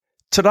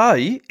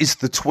Today is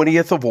the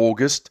 20th of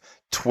August,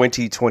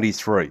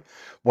 2023.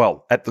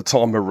 Well, at the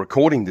time of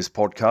recording this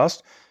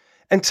podcast.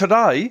 And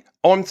today,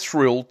 I'm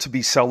thrilled to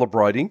be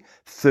celebrating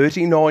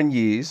 39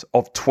 years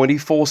of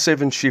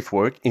 24/7 shift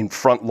work in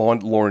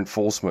frontline law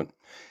enforcement.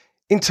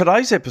 In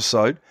today's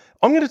episode,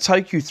 I'm going to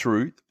take you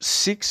through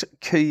 6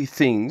 key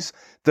things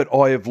that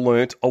I have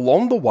learnt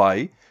along the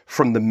way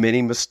from the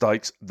many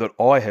mistakes that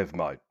I have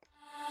made.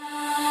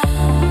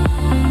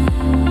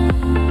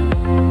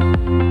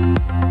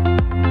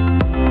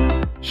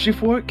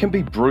 Shift work can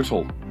be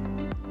brutal,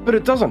 but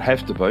it doesn't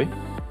have to be.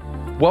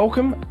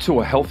 Welcome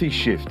to A Healthy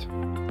Shift.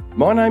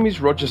 My name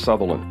is Roger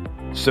Sutherland,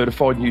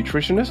 certified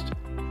nutritionist,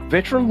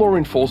 veteran law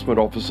enforcement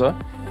officer,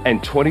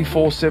 and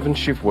 24/7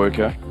 shift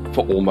worker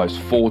for almost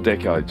 4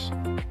 decades.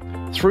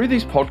 Through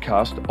this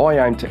podcast,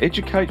 I aim to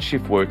educate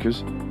shift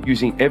workers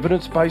using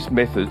evidence-based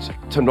methods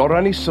to not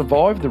only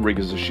survive the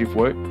rigours of shift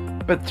work,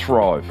 but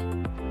thrive.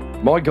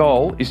 My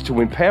goal is to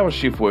empower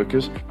shift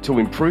workers to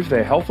improve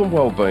their health and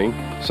well-being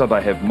so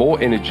they have more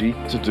energy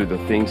to do the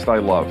things they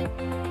love.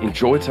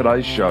 Enjoy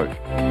today's show.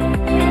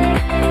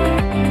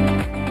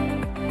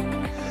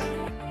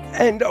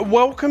 And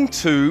welcome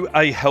to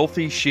A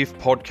Healthy Shift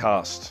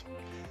podcast.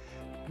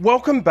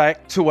 Welcome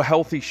back to A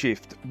Healthy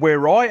Shift,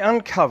 where I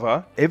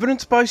uncover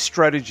evidence-based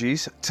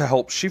strategies to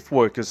help shift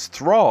workers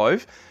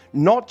thrive,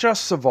 not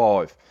just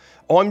survive.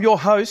 I'm your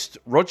host,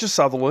 Roger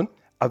Sutherland,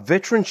 a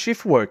veteran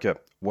shift worker.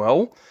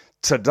 Well,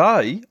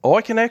 today,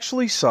 I can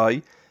actually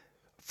say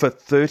for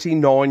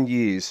 39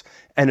 years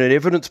and an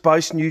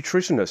evidence-based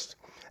nutritionist.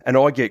 And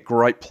I get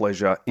great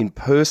pleasure in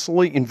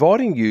personally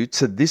inviting you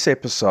to this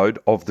episode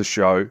of the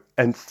show.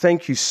 And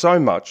thank you so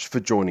much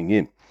for joining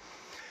in.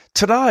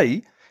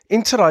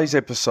 In today's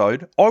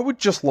episode, I would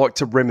just like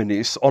to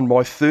reminisce on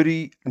my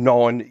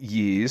 39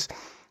 years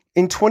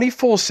in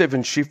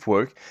 24/7 shift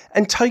work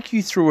and take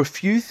you through a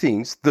few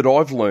things that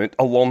I've learnt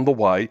along the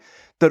way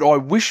that I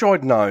wish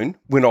I'd known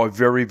when I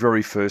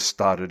very first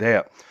started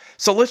out.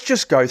 So let's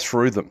just go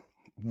through them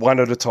one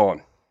at a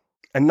time.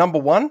 And number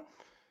one,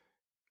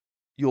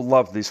 you'll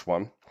love this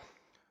one.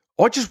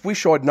 I just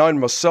wish I'd known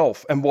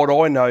myself and what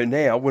I know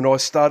now when I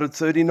started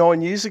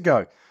 39 years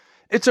ago.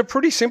 It's a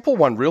pretty simple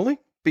one, really,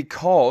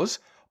 because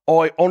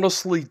I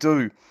honestly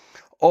do.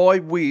 I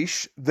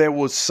wish there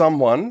was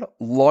someone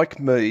like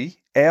me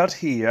out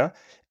here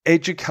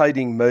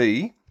educating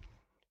me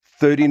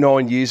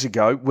 39 years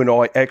ago when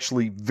I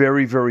actually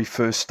very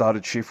first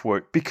started shift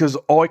work, because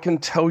I can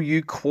tell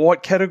you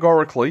quite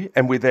categorically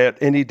and without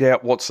any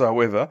doubt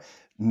whatsoever,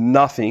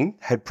 nothing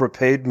had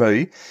prepared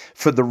me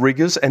for the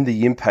rigours and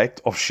the impact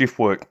of shift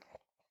work.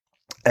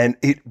 And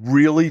it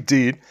really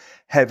did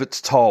have its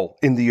toll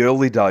in the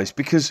early days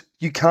because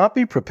you can't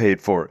be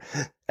prepared for it.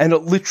 And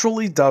it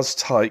literally does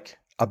take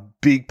a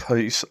big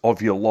piece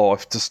of your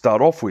life to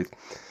start off with.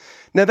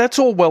 Now, that's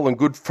all well and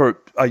good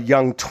for a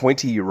young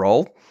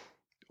 20-year-old.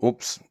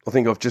 Oops, I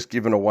think I've just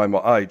given away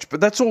my age.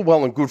 But that's all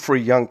well and good for a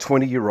young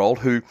 20-year-old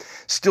who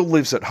still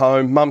lives at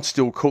home, mum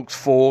still cooks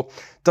for,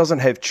 doesn't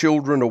have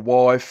children, a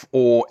wife,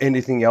 or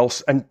anything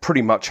else, and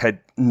pretty much had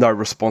no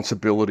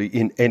responsibility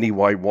in any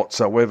way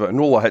whatsoever. And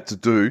all I had to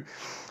do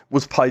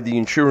was pay the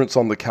insurance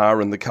on the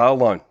car and the car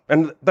loan.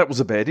 And that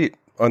was about it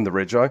on the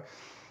rego.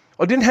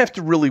 I didn't have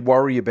to really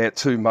worry about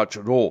too much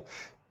at all.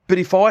 But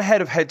if I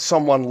had have had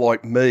someone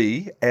like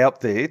me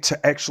out there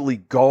to actually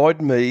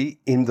guide me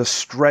in the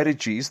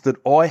strategies that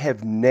I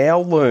have now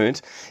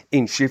learned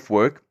in shift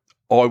work,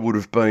 I would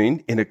have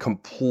been in a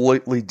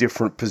completely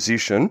different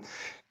position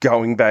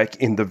going back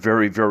in the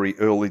very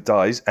early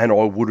days, and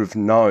I would have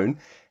known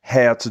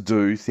how to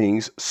do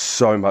things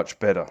so much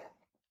better.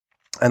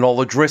 And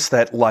I'll address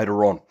that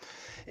later on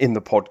in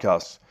the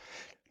podcast.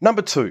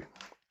 Number 2,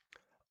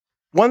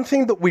 one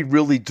thing that we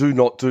really do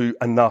not do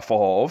enough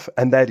of,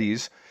 and that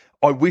is,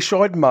 I wish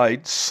I'd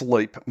made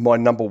sleep my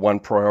number 1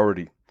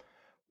 priority.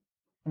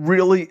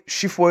 Really,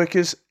 shift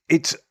workers,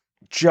 it's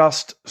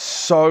just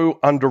so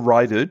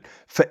underrated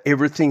for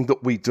everything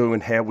that we do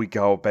and how we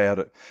go about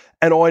it.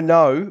 And I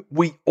know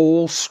we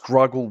all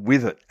struggle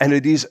with it, and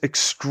it is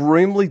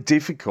extremely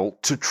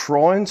difficult to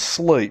try and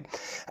sleep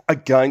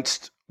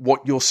against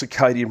what your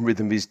circadian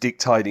rhythm is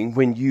dictating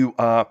when you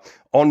are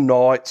on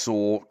nights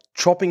or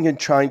chopping and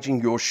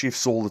changing your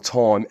shifts all the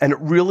time. And it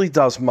really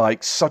does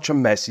make such a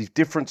massive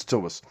difference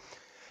to us.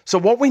 So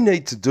what we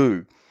need to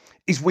do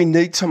is we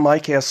need to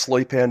make our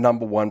sleep our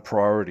number 1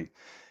 priority.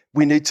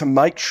 We need to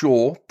make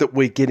sure that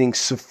we're getting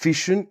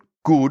sufficient,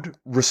 good,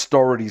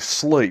 restorative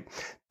sleep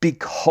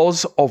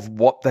because of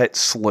what that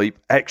sleep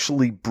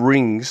actually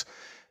brings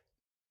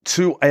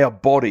to our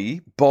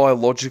body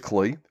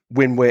biologically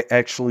when we're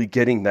actually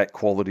getting that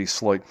quality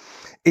sleep.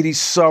 It is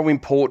so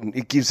important.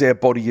 It gives our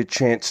body a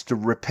chance to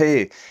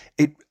repair.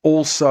 It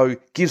also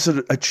gives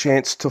it a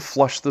chance to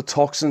flush the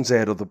toxins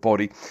out of the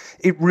body.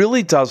 It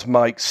really does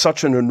make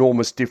such an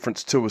enormous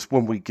difference to us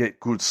when we get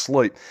good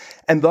sleep.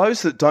 And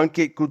those that don't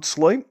get good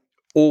sleep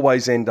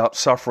always end up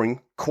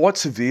suffering quite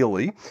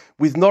severely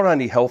with not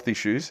only health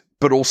issues,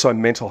 but also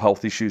mental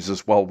health issues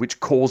as well, which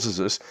causes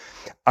us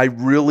a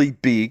really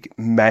big,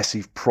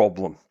 massive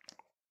problem.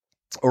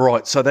 All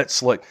right, so that's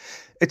sleep.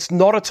 It's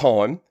not a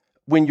time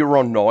when you're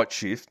on night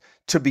shift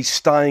to be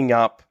staying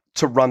up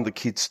to run the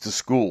kids to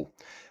school.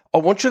 I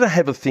want you to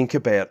have a think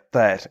about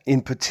that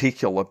in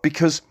particular,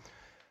 because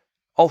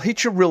I'll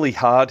hit you really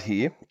hard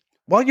here.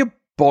 While your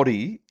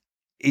body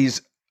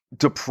is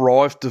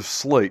deprived of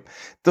sleep,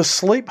 the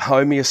sleep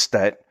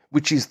homeostat,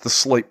 which is the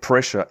sleep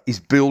pressure, is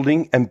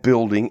building and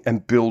building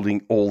and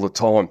building all the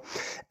time.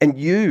 And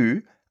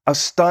you are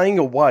staying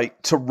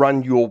awake to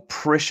run your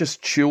precious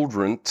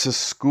children to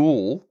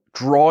school,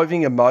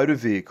 driving a motor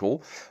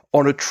vehicle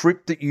on a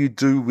trip that you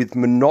do with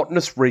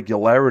monotonous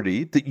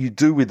regularity, that you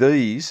do with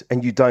ease,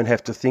 and you don't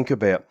have to think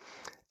about.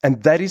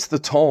 And that is the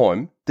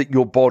time that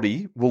your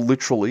body will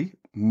literally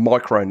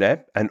micro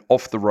nap and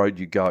off the road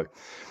you go.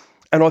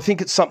 And I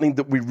think it's something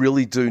that we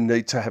really do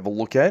need to have a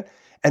look at.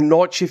 And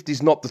night shift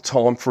is not the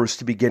time for us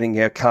to be getting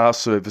our car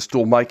serviced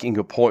or making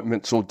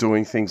appointments or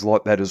doing things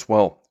like that as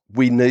well.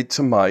 We need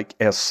to make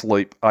our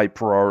sleep a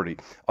priority.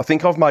 I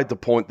think I've made the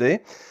point there,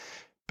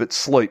 but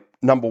sleep,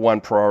 number one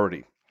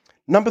priority.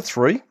 Number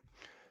three,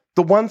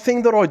 the one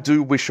thing that I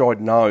do wish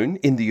I'd known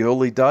in the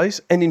early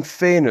days, and in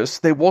fairness,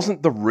 there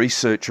wasn't the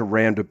research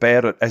around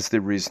about it as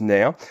there is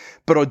now,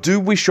 but I do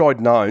wish I'd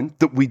known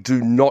that we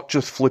do not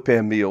just flip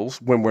our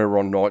meals when we're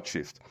on night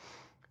shift.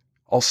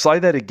 I'll say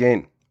that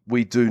again.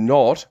 We do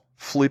not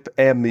flip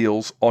our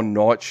meals on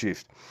night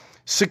shift.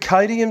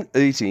 Circadian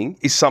eating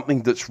is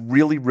something that's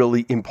really,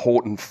 really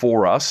important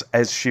for us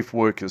as shift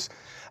workers.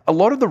 A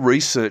lot of the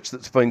research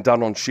that's been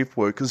done on shift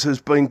workers has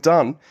been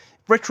done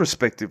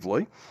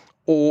retrospectively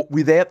or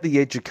without the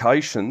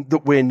education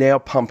that we're now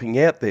pumping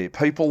out there.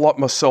 People like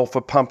myself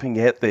are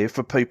pumping out there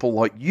for people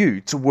like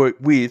you to work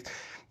with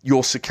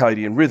your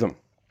circadian rhythm.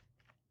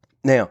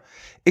 Now,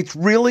 it's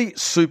really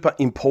super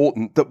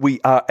important that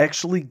we are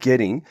actually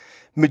getting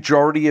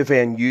majority of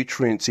our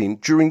nutrients in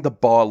during the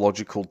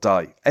biological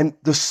day. And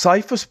the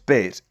safest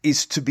bet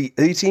is to be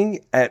eating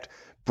at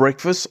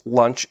breakfast,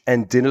 lunch,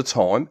 and dinner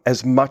time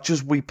as much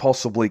as we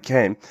possibly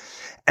can.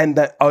 And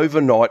that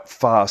overnight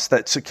fast,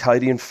 that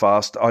circadian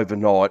fast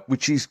overnight,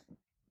 which is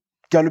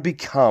going to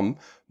become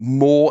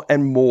more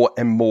and more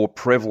and more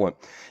prevalent.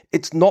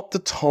 It's not the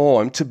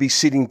time to be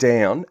sitting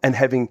down and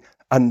having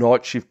a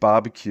night shift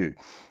barbecue.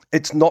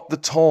 It's not the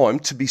time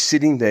to be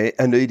sitting there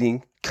and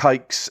eating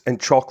cakes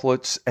and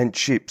chocolates and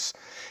chips.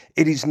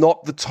 It is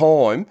not the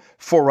time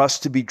for us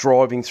to be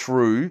driving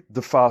through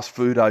the fast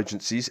food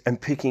agencies and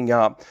picking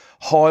up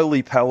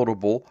highly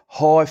palatable,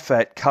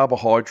 high-fat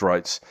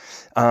carbohydrates.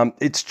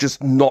 It's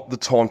just not the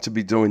time to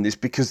be doing this,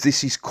 because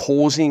this is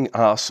causing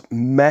us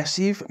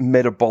massive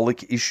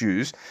metabolic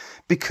issues,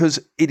 because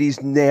it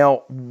is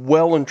now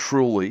well and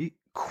truly,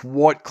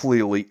 quite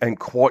clearly and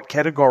quite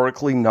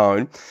categorically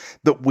known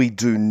that we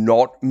do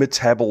not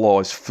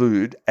metabolize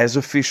food as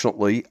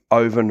efficiently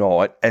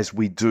overnight as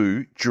we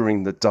do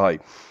during the day.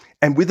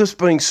 And with us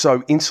being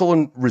so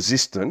insulin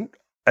resistant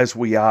as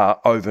we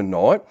are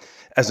overnight,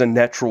 as a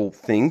natural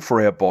thing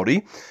for our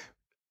body,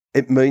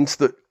 it means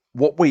that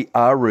what we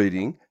are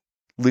eating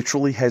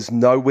literally has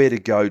nowhere to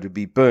go to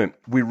be burnt.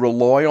 We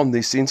rely on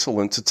this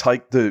insulin to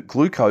take the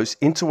glucose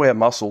into our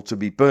muscle to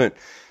be burnt.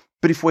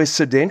 But if we're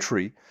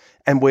sedentary,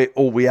 and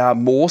we are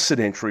more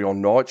sedentary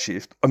on night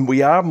shift, and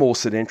we are more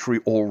sedentary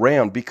all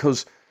round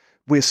because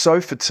we're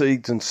so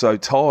fatigued and so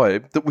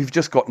tired that we've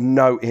just got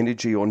no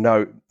energy or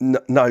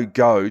no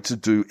go to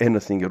do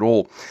anything at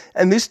all.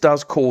 And this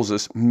does cause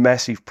us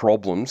massive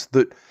problems,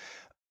 that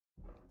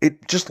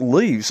it just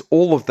leaves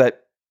all of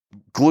that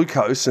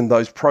glucose and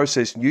those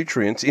processed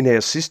nutrients in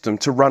our system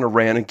to run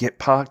around and get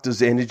parked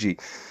as energy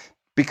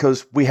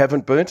because we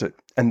haven't burnt it.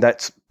 And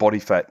that's body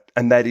fat.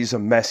 And that is a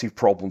massive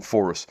problem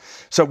for us.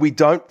 So we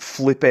don't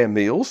flip our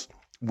meals.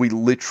 We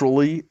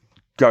literally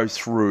go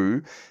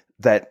through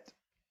that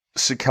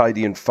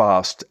circadian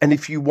fast. And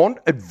if you want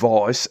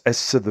advice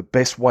as to the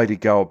best way to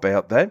go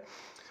about that,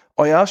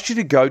 I asked you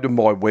to go to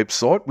my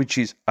website, which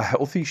is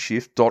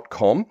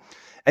ahealthyshift.com.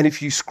 And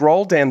if you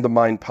scroll down the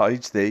main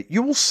page there,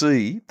 you will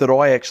see that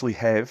I actually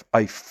have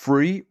a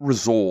free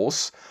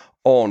resource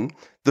on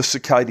the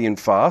circadian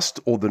fast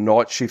or the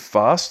night shift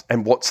fast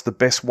and what's the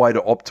best way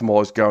to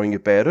optimize going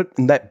about it.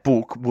 And that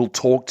book will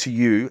talk to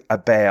you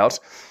about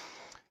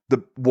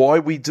why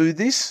we do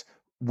this,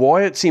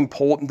 why it's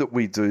important that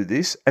we do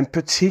this, and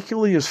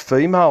particularly as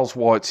females,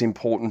 why it's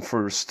important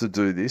for us to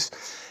do this.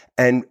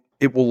 And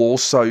it will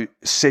also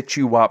set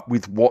you up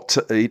with what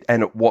to eat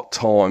and at what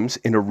times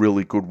in a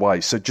really good way.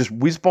 So just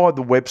whiz by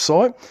the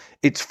website.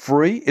 It's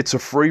free. It's a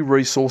free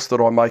resource that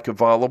I make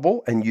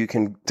available, and you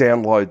can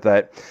download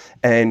that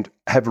and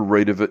have a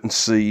read of it and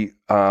see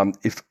how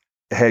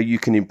you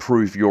can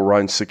improve your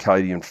own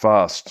circadian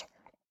fast.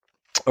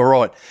 All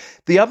right.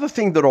 The other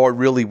thing that I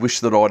really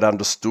wish that I'd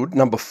understood,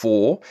 number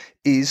 4,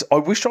 is I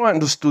wish I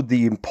understood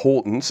the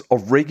importance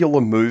of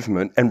regular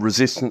movement and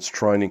resistance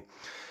training.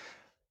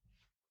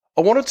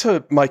 I wanted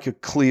to make a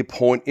clear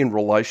point in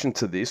relation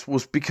to this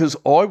was because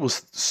I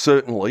was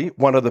certainly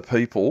one of the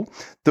people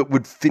that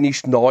would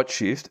finish night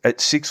shift at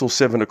 6 or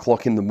 7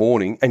 o'clock in the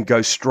morning and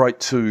go straight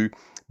to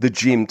the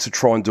gym to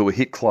try and do a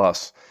HIIT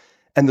class.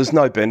 And there's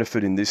no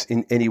benefit in this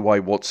in any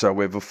way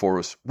whatsoever for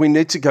us. We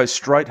need to go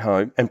straight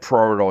home and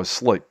prioritise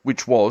sleep,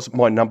 which was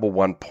my number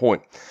one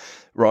point,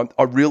 right?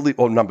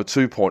 Number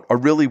 2 point, I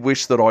really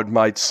wish that I'd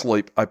made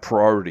sleep a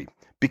priority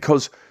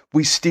because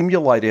we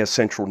stimulate our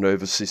central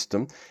nervous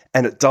system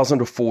and it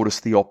doesn't afford us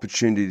the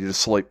opportunity to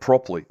sleep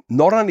properly.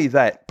 Not only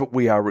that, but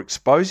we are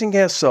exposing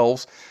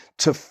ourselves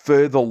to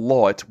further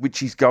light,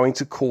 which is going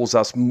to cause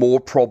us more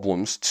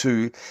problems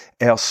to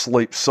our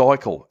sleep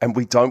cycle. And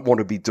we don't want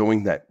to be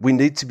doing that. We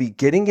need to be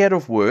getting out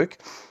of work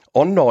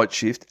on night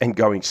shift and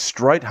going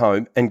straight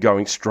home and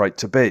going straight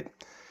to bed.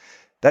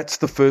 That's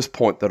the first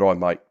point that I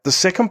make. The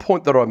second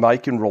point that I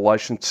make in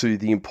relation to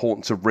the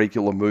importance of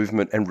regular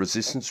movement and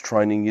resistance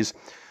training is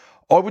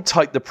I would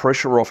take the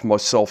pressure off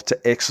myself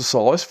to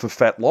exercise for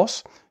fat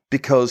loss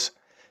because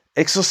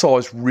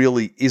exercise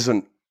really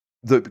isn't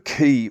the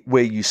key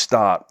where you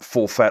start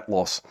for fat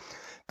loss.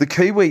 The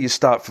key where you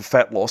start for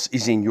fat loss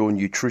is in your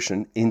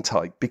nutrition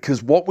intake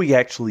because what we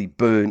actually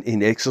burn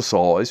in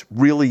exercise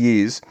really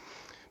is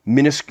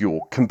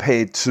minuscule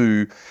compared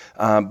to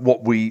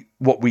what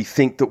we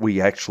think that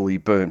we actually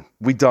burn.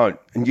 We don't.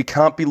 And you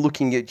can't be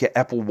looking at your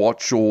Apple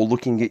Watch or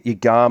looking at your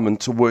Garmin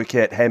to work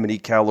out how many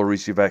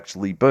calories you've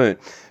actually burnt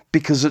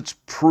because it's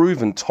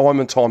proven time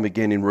and time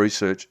again in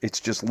research it's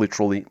just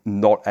literally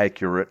not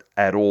accurate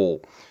at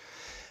all.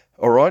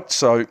 All right,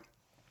 so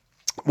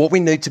what we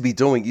need to be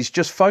doing is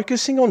just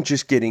focusing on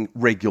just getting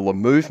regular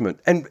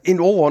movement. And in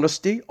all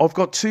honesty, I've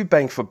got 2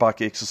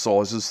 bang-for-buck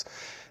exercises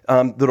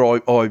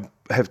that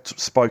I have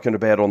spoken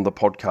about on the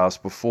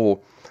podcast before.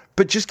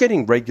 But just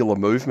getting regular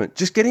movement,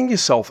 just getting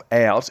yourself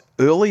out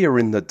earlier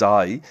in the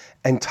day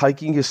and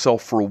taking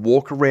yourself for a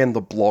walk around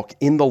the block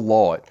in the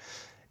light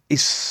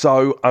is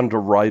so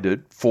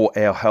underrated for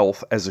our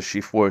health as a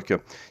shift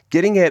worker.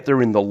 Getting out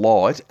there in the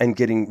light and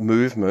getting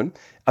movement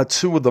are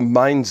 2 of the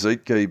main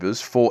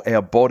Zeitgebers for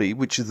our body,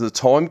 which is the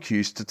time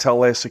cues to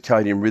tell our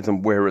circadian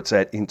rhythm where it's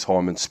at in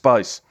time and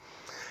space.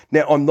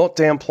 Now, I'm not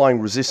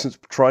downplaying resistance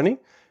training,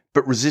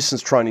 but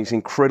resistance training is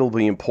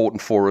incredibly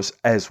important for us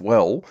as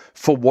well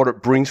for what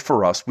it brings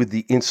for us with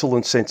the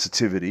insulin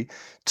sensitivity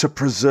to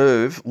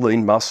preserve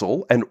lean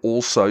muscle and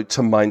also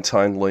to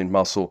maintain lean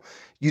muscle.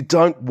 You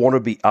don't want to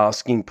be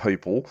asking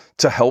people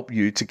to help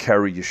you to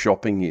carry your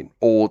shopping in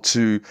or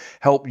to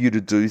help you to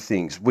do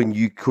things when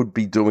you could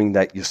be doing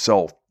that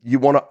yourself. You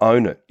want to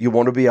own it. You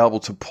want to be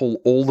able to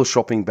pull all the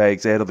shopping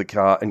bags out of the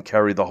car and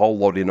carry the whole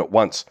lot in at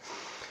once.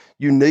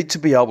 You need to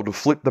be able to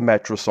flip the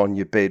mattress on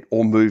your bed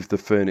or move the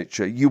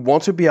furniture. You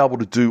want to be able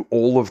to do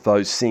all of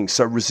those things.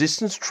 So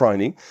resistance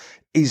training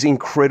is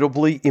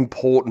incredibly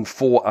important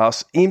for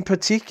us, in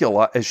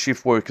particular as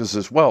shift workers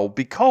as well,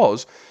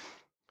 because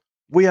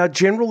we are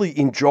generally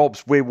in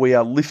jobs where we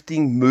are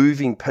lifting,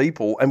 moving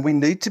people, and we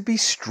need to be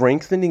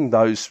strengthening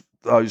those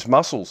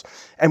muscles,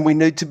 and we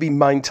need to be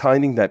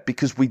maintaining that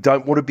because we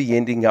don't want to be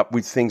ending up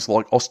with things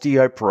like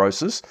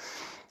osteoporosis,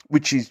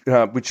 which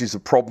is a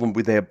problem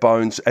with our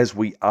bones as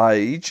we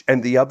age.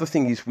 And the other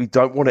thing is we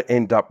don't want to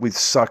end up with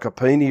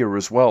sarcopenia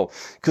as well,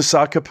 because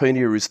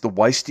sarcopenia is the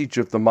wastage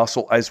of the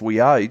muscle as we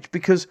age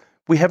because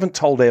we haven't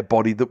told our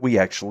body that we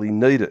actually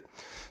need it.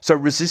 So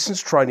resistance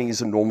training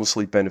is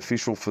enormously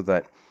beneficial for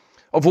that.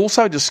 I've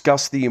also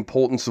discussed the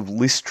importance of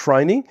list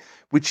training,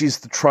 which is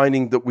the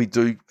training that we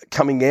do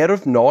coming out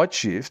of night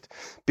shift,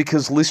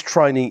 because list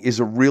training is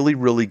a really,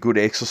 really good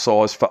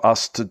exercise for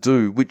us to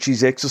do, which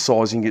is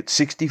exercising at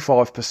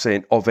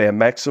 65% of our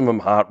maximum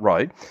heart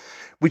rate,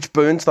 which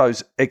burns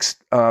those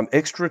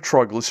extra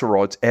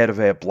triglycerides out of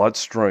our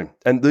bloodstream.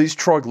 And these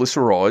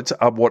triglycerides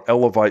are what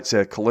elevates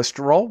our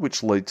cholesterol,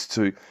 which leads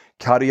to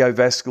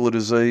cardiovascular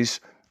disease,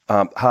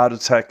 heart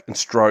attack and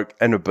stroke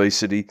and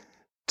obesity,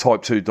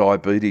 type 2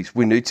 diabetes.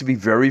 We need to be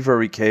very,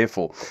 very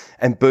careful.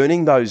 And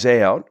burning those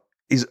out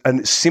is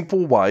a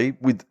simple way,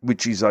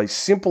 which is a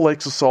simple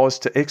exercise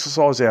to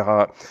exercise our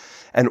heart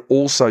and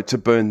also to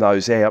burn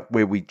those out,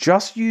 where we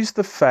just use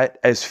the fat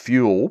as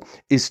fuel,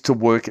 is to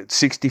work at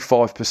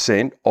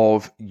 65%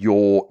 of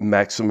your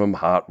maximum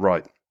heart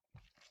rate.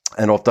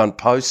 And I've done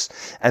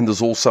posts, and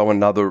there's also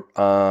another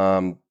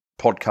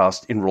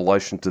podcast in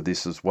relation to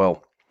this as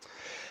well.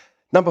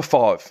 Number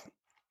 5.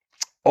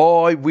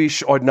 I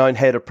wish I'd known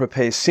how to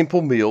prepare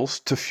simple meals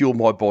to fuel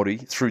my body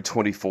through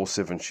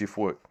 24/7 shift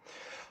work.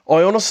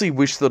 I honestly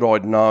wish that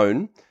I'd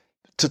known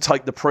to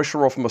take the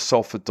pressure off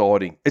myself for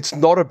dieting. It's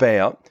not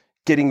about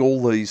getting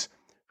all these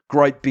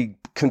great big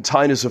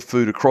containers of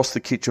food across the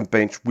kitchen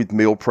bench with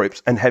meal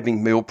preps and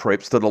having meal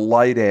preps that are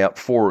laid out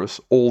for us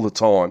all the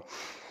time,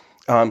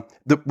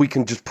 that we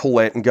can just pull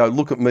out and go,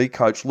 look at me,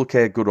 coach, look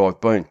how good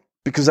I've been.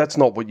 Because that's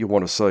not what you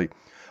want to see.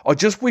 I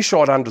just wish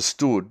I'd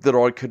understood that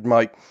I could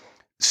make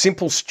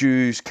simple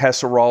stews,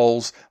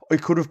 casseroles. I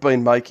could have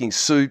been making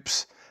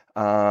soups,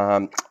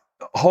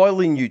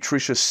 highly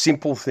nutritious,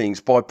 simple things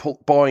by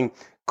buying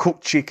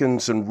cooked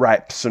chickens and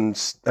wraps and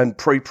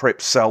pre-prepped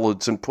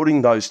salads and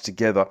putting those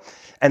together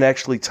and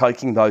actually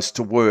taking those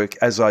to work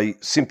as a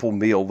simple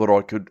meal that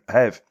I could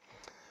have.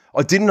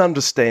 I didn't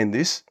understand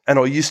this, and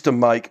I used to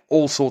make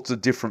all sorts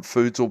of different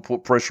foods or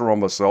put pressure on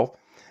myself,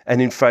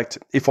 And in fact,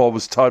 if I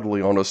was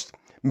totally honest,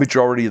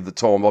 majority of the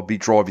time I'd be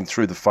driving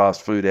through the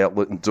fast food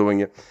outlet and doing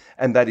it.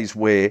 And that is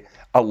where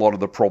a lot of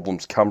the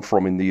problems come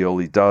from in the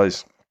early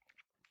days.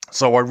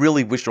 So I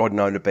really wish I'd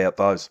known about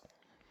those.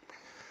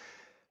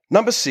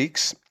 Number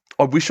 6,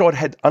 I wish I'd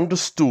had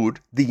understood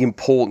the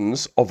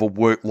importance of a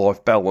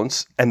work-life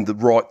balance and the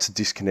right to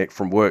disconnect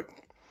from work.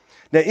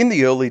 Now, in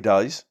the early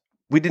days,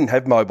 we didn't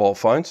have mobile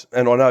phones,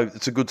 and I know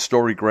it's a good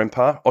story,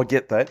 Grandpa, I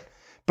get that,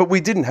 but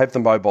we didn't have the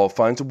mobile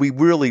phones, and we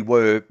really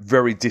were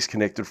very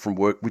disconnected from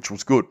work, which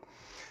was good.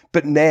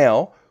 But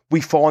now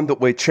we find that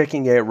we're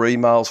checking our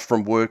emails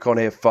from work on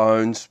our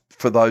phones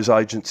for those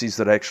agencies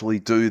that actually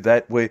do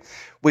that.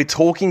 We're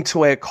talking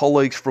to our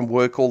colleagues from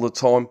work all the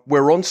time.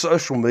 We're on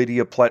social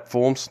media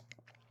platforms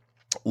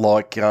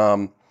like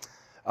Facebook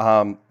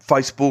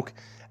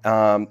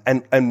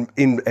and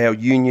in our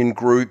union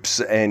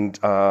groups and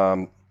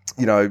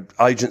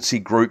agency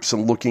groups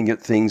and looking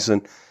at things,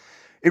 and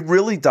it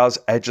really does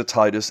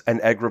agitate us and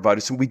aggravate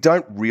us, and we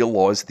don't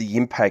realise the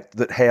impact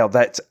that how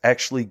that's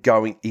actually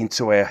going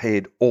into our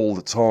head all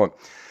the time.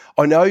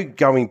 I know,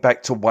 going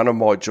back to one of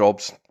my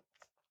jobs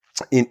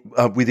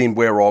within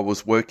where I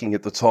was working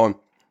at the time,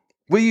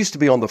 we used to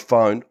be on the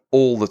phone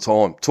all the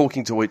time,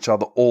 talking to each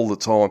other all the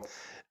time,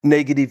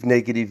 negative,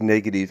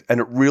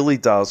 and it really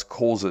does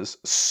cause us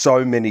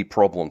so many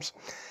problems.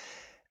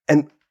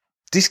 And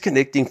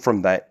disconnecting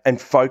from that and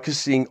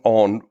focusing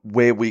on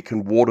where we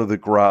can water the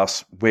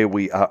grass, where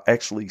we are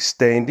actually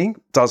standing,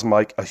 does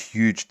make a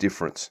huge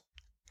difference.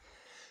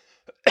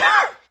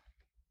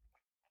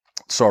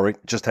 Sorry,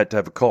 just had to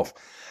have a cough.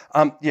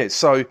 I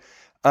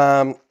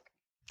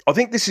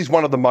think this is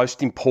one of the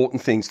most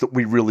important things that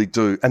we really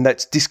do, and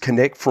that's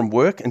disconnect from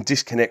work and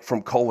disconnect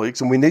from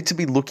colleagues. And we need to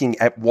be looking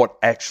at what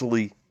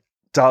actually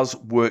does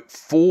work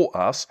for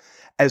us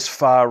as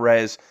far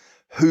as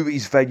who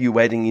is value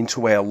adding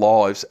into our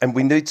lives. And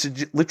we need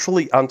to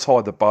literally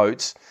untie the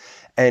boats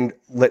and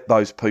let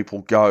those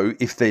people go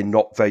if they're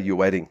not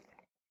value adding,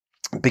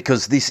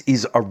 because this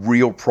is a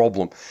real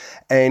problem.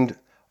 And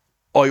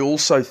I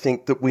also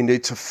think that we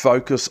need to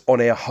focus on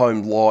our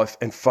home life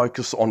and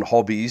focus on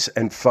hobbies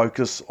and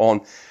focus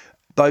on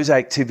those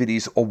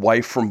activities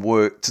away from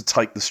work to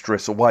take the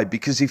stress away.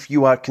 Because if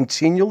you are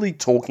continually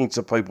talking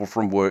to people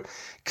from work,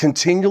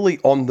 continually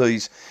on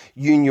these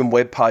union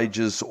web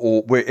pages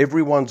or where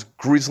everyone's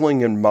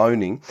grizzling and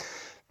moaning,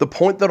 the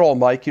point that I'll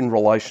make in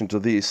relation to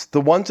this, the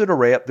ones that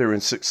are out there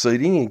and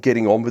succeeding and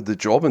getting on with the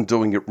job and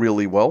doing it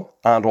really well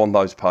aren't on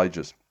those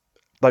pages.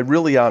 They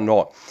really are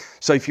not.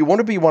 So if you want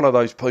to be one of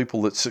those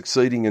people that's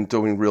succeeding and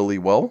doing really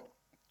well,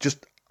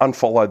 just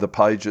unfollow the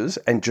pages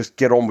and just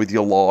get on with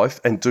your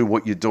life and do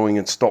what you're doing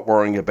and stop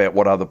worrying about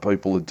what other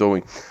people are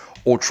doing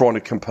or trying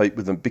to compete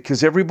with them,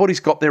 because everybody's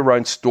got their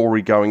own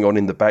story going on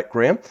in the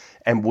background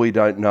and we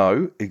don't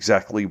know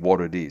exactly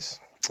what it is.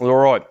 All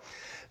right.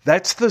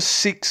 That's the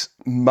 6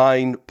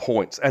 main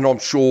points, and I'm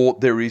sure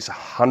there is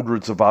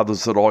hundreds of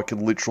others that I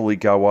could literally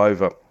go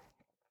over.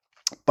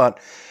 But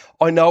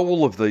I know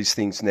all of these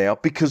things now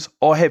because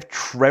I have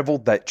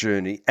travelled that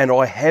journey and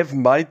I have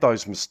made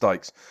those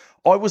mistakes.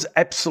 I was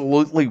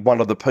absolutely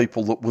one of the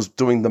people that was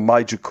doing the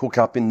major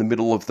cook-up in the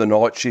middle of the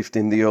night shift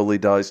in the early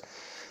days,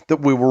 that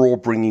we were all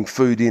bringing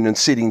food in and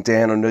sitting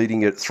down and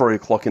eating it at 3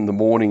 o'clock in the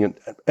morning,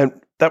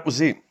 and that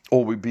was it.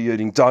 Or we'd be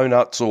eating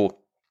donuts or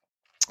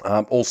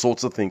all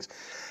sorts of things.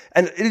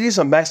 And it is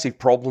a massive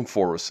problem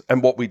for us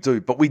and what we do.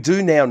 But we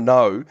do now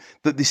know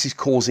that this is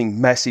causing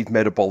massive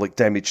metabolic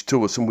damage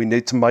to us, and we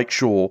need to make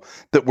sure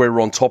that we're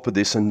on top of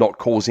this and not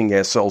causing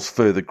ourselves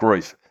further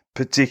grief,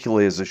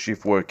 particularly as a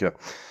shift worker.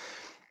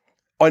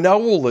 I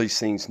know all these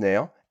things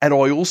now, and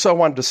I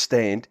also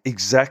understand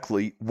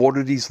exactly what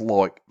it is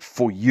like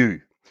for you.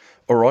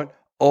 All right?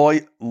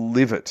 I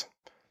live it.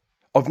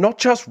 I've not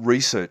just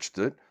researched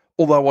it,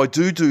 although I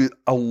do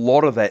a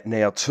lot of that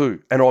now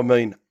too, and I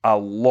mean a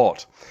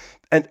lot.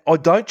 And I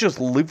don't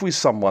just live with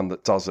someone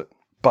that does it,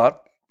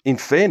 but in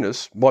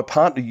fairness, my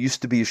partner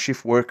used to be a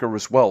shift worker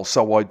as well,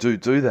 so I do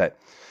that.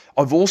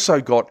 I've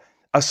also got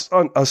a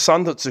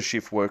son that's a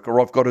shift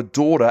worker. I've got a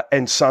daughter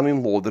and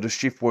son-in-law that are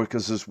shift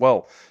workers as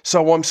well.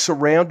 So I'm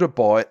surrounded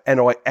by it, and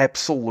I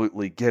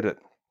absolutely get it.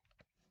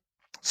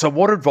 So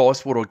what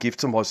advice would I give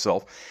to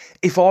myself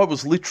if I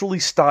was literally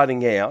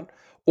starting out,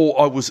 or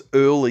I was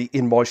early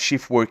in my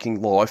shift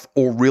working life,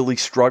 or really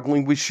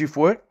struggling with shift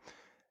work?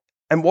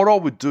 And what I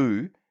would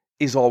do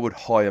is I would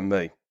hire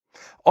me.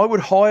 I would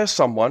hire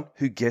someone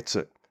who gets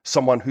it,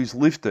 someone who's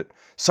lived it,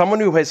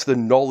 someone who has the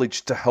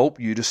knowledge to help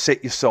you to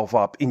set yourself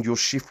up in your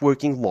shift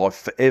working life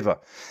forever.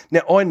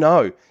 Now, I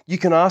know you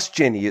can ask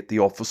Jenny at the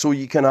office or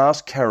you can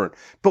ask Karen,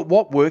 but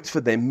what works for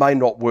them may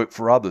not work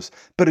for others.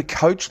 But a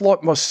coach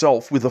like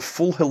myself with a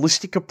full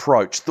holistic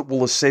approach that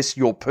will assess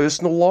your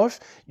personal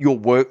life, your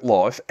work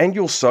life, and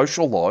your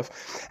social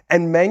life,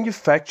 and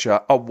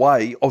manufacture a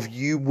way of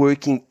you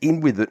working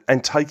in with it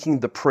and taking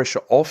the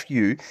pressure off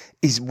you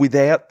is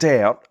without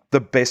doubt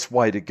the best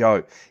way to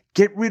go.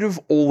 Get rid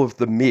of all of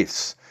the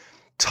myths.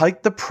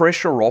 Take the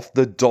pressure off,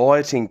 the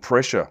dieting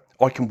pressure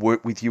I can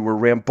work with you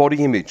around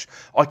body image.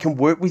 I can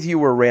work with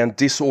you around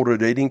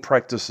disordered eating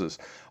practices.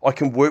 I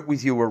can work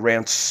with you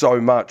around so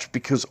much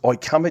because I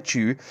come at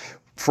you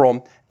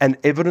from an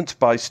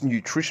evidence-based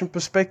nutrition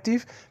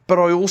perspective, but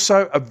I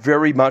also are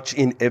very much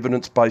in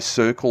evidence-based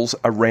circles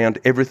around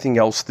everything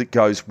else that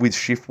goes with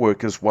shift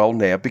work as well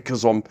now,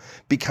 because I'm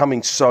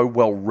becoming so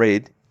well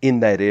read in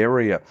that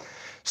area.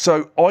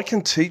 So I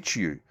can teach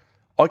you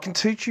how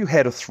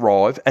to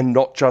thrive and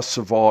not just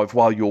survive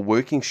while you're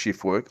working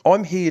shift work.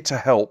 I'm here to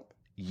help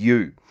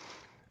you.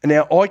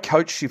 Now, I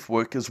coach shift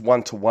workers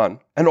one-to-one,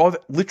 and I've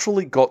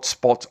literally got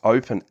spots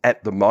open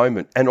at the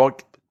moment, and I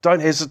don't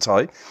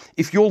hesitate.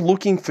 If you're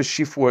looking for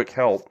shift work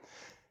help,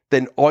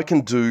 then I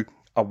can do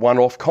a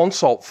one-off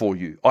consult for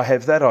you. I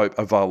have that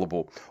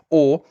available.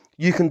 Or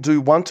you can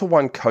do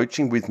one-to-one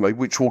coaching with me,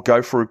 which will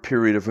go for a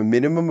period of a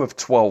minimum of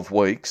 12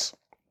 weeks,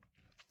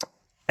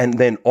 and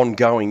then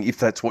ongoing if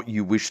that's what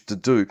you wish to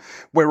do,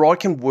 where I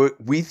can work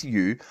with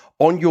you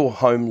on your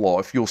home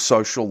life, your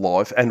social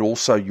life, and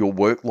also your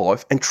work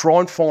life, and try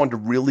and find a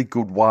really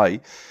good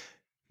way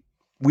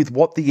with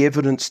what the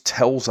evidence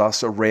tells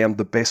us around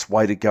the best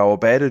way to go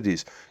about it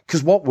is.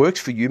 Because what works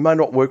for you may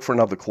not work for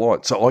another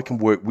client, so I can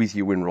work with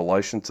you in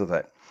relation to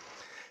that.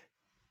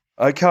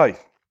 Okay,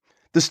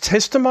 there's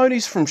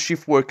testimonies from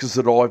shift workers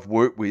that I've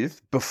worked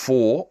with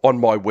before on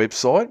my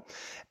website,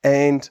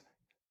 and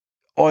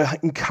I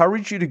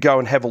encourage you to go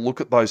and have a look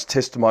at those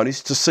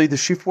testimonies to see the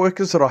shift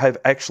workers that I have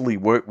actually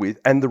worked with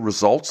and the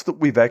results that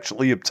we've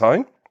actually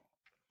obtained.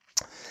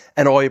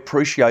 And I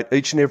appreciate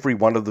each and every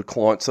one of the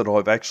clients that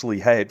I've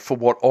actually had for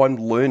what I'm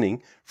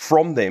learning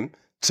from them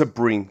to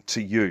bring to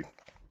you.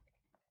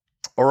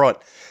 All right.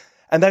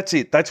 And that's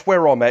it. That's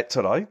where I'm at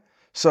today.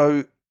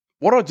 So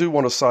what I do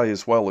want to say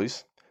as well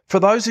is, for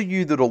those of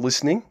you that are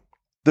listening,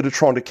 that are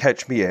trying to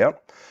catch me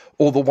out,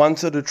 or the ones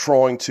that are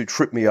trying to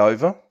trip me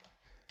over,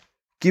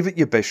 give it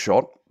your best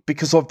shot,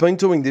 because I've been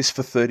doing this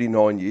for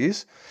 39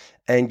 years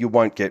and you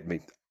won't get me.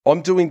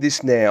 I'm doing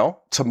this now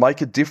to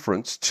make a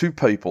difference to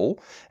people,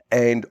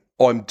 and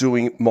I'm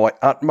doing my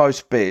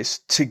utmost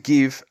best to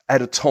give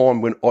at a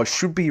time when I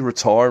should be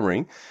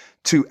retiring,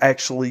 to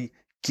actually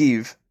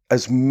give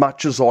as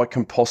much as I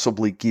can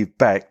possibly give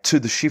back to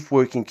the shift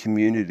working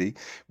community,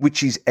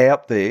 which is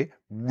out there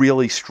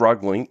really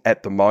struggling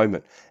at the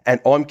moment. And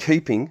I'm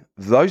keeping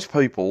those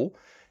people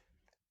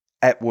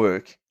at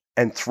work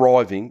and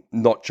thriving,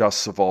 not just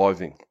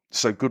surviving.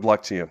 So good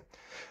luck to you.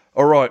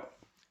 All right.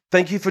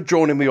 Thank you for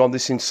joining me on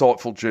this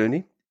insightful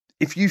journey.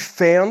 If you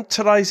found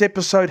today's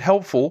episode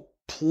helpful,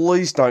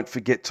 please don't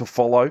forget to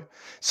follow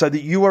so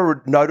that you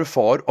are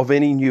notified of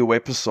any new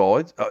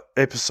episodes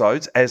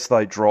as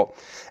they drop.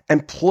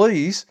 And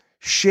please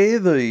share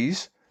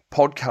these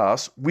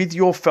podcasts with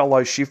your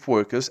fellow shift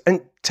workers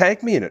and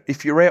tag me in it.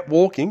 If you're out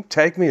walking,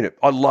 tag me in it.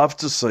 I love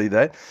to see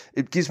that.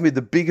 It gives me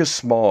the biggest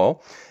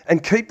smile.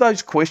 And keep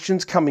those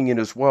questions coming in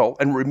as well.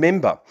 And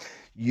remember,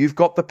 you've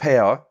got the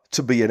power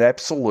to be an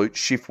absolute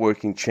shift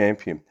working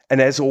champion.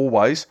 And as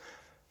always,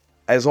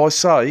 as I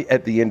say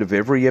at the end of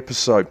every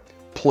episode,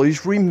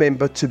 please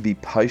remember to be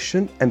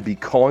patient and be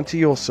kind to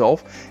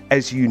yourself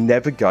as you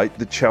navigate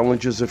the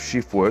challenges of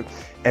shift work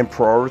and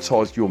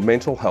prioritize your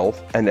mental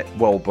health and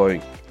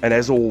well-being. And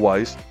as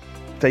always,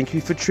 thank you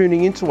for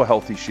tuning into A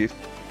Healthy Shift.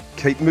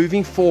 Keep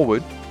moving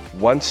forward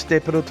one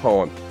step at a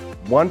time,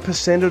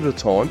 1% at a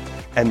time,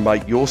 and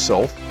make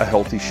yourself a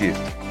healthy shift.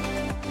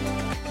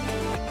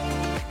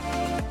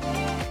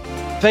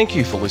 Thank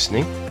you for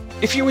listening.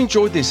 If you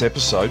enjoyed this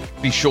episode,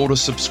 be sure to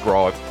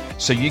subscribe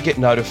so you get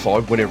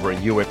notified whenever a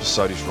new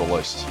episode is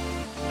released.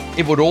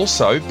 It would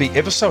also be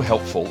ever so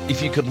helpful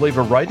if you could leave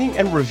a rating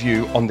and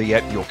review on the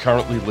app you're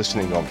currently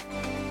listening on.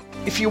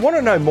 If you want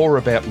to know more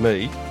about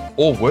me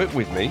or work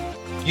with me,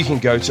 you can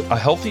go to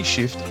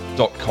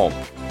ahealthyshift.com.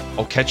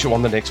 I'll catch you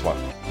on the next one.